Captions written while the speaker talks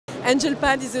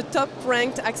AngelPad is a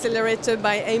top-ranked accelerator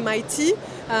by MIT,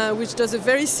 which does a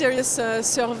very serious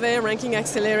survey ranking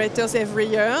accelerators every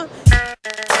year.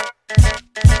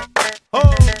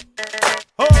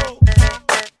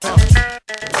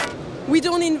 We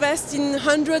don't invest in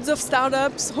hundreds of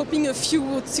startups hoping a few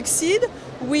would succeed.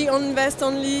 We invest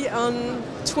only on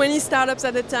 20 startups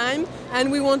at a time,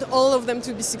 and we want all of them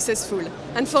to be successful.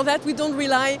 And for that, we don't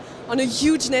rely on a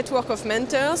huge network of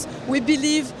mentors. We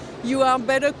believe you are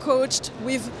better coached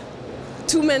with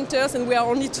 2 mentors, and we are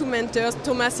only 2 mentors,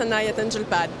 Thomas and I at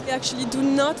AngelPad. We actually do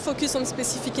not focus on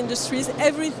specific industries.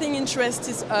 Everything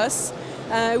interests us.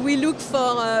 We look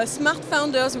for smart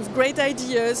founders with great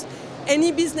ideas,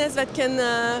 any business that can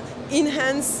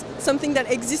enhance something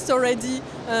that exists already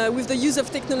with the use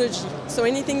of technology. So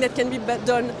anything that can be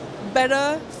done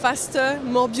better, faster,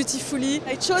 more beautifully.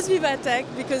 I chose VivaTech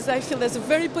because I feel there's a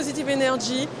very positive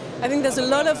energy. I think there's a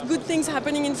lot of good things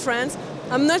happening in France.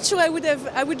 I'm not sure I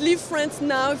would leave France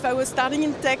now if I was starting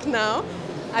in tech now.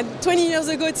 20 years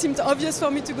ago it seemed obvious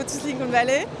for me to go to Silicon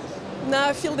Valley. Now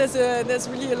I feel there's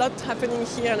really a lot happening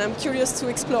here, and I'm curious to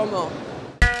explore more.